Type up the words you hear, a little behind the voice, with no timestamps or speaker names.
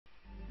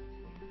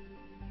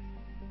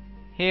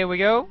here we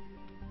go.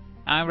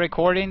 I'm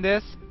recording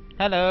this.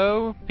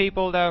 Hello,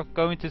 people that are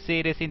going to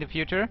see this in the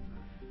future.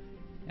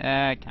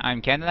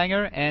 I'm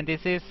Kenlanger, and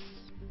this is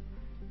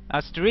a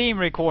stream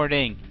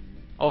recording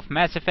of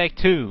Mass Effect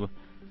 2.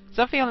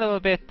 Something a little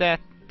bit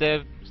that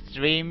the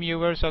stream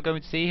viewers are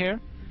going to see here.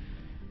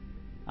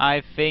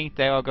 I think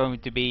they are going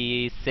to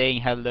be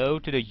saying hello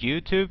to the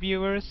YouTube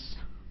viewers.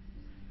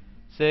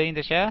 Say in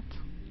the chat.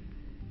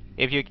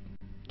 If you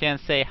can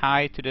say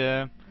hi to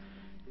the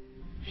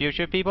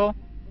future people,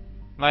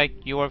 like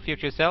your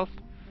future self.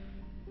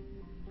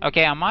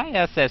 Okay,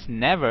 Amaya says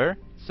never,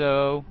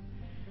 so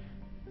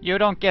you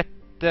don't get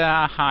the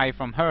hi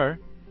from her.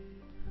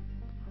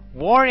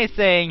 War is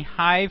saying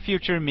hi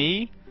future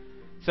me,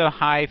 so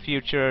hi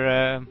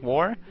future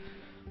War.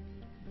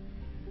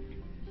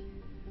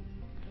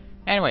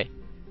 Anyway,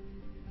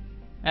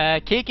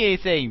 Kiki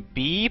is saying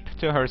beep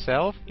to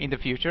herself in the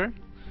future.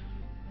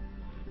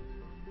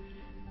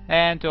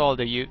 And to all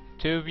the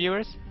YouTube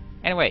viewers.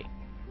 Anyway,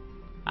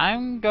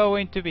 I'm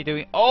going to be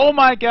doing... Oh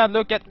my god,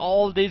 look at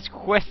all these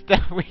quests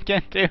that we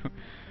can do!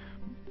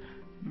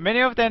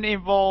 Many of them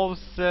involves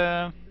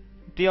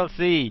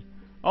DLC.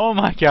 Oh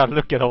my god,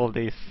 look at all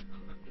this!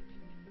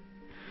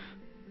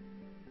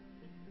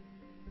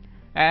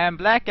 And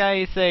Black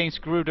Guy is saying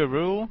screw the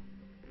rule.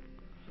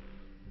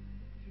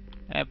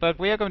 But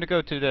we are going to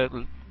go to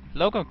the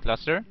local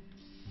cluster.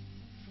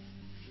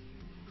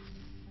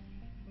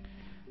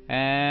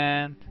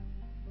 And...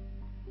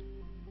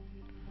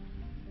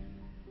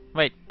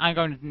 wait, I'm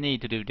going to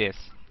need to do this.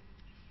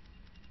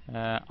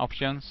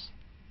 Options.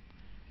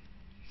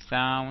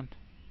 Sound.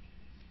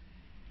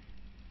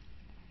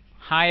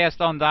 Highest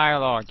on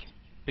dialogue.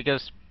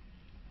 Because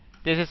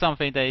this is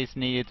something that is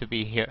needed to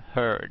be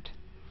heard.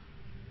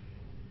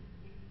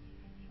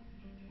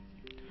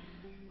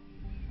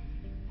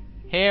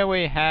 Here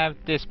we have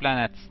this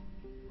planet.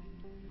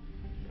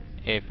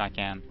 If I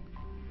can.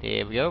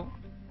 There we go.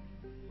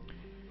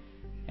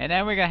 And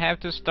then we're gonna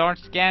have to start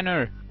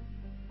scanner.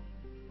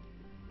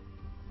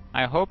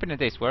 I hope that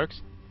this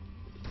works.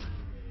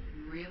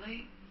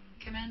 Really,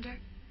 Commander?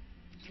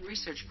 In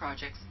research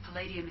projects,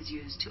 palladium is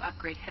used to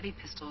upgrade heavy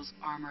pistols,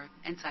 armor,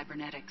 and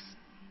cybernetics.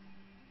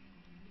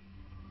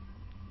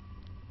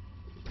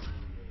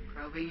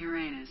 Probing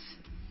Uranus.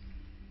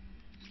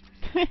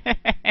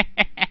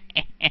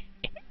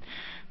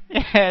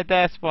 Yeah,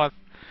 that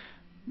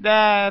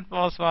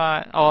was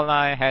all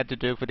I had to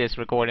do for this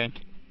recording.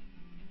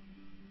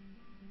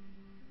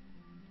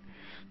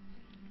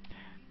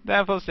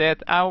 That was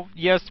it. I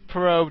just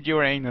probed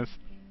Uranus.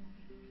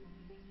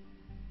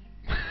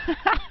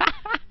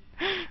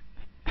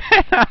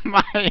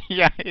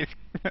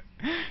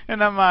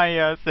 And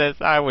Amaya says,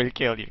 I will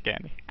kill you,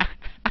 Candy.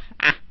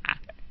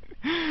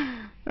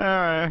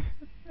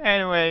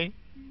 Anyway.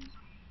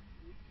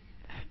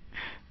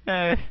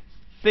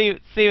 See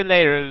you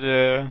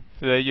later,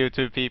 the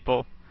YouTube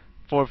people,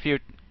 for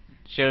future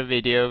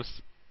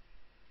videos.